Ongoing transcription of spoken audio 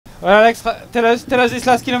Well, Alex, tell us these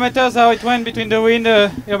last kilometers how it went between the wind,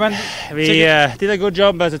 urban. We did a good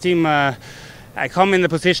job as a team. I come in the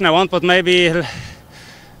position I want, but maybe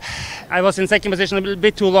I was in second position a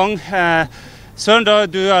bit too long.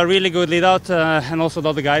 Søren do a really good lead out, and also the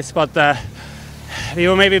other guys, but we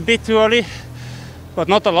were maybe a bit too early, but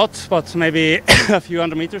not a lot, but maybe a few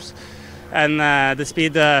hundred meters, and the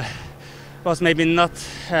speed was maybe not,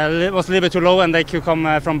 was a little bit too low, and they could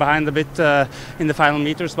come from behind a bit in the final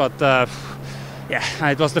meters, but yeah,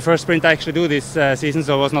 it was the first sprint I actually do this season,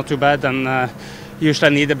 so it was not too bad, and usually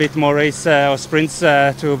I need a bit more race or sprints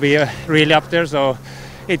to be really up there, so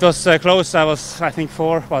it was close. I was, I think,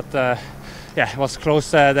 4, but yeah, it was close.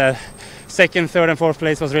 The second, third and fourth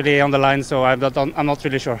place was really on the line, so I'm not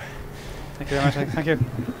really sure. Thank you very much. Thank you.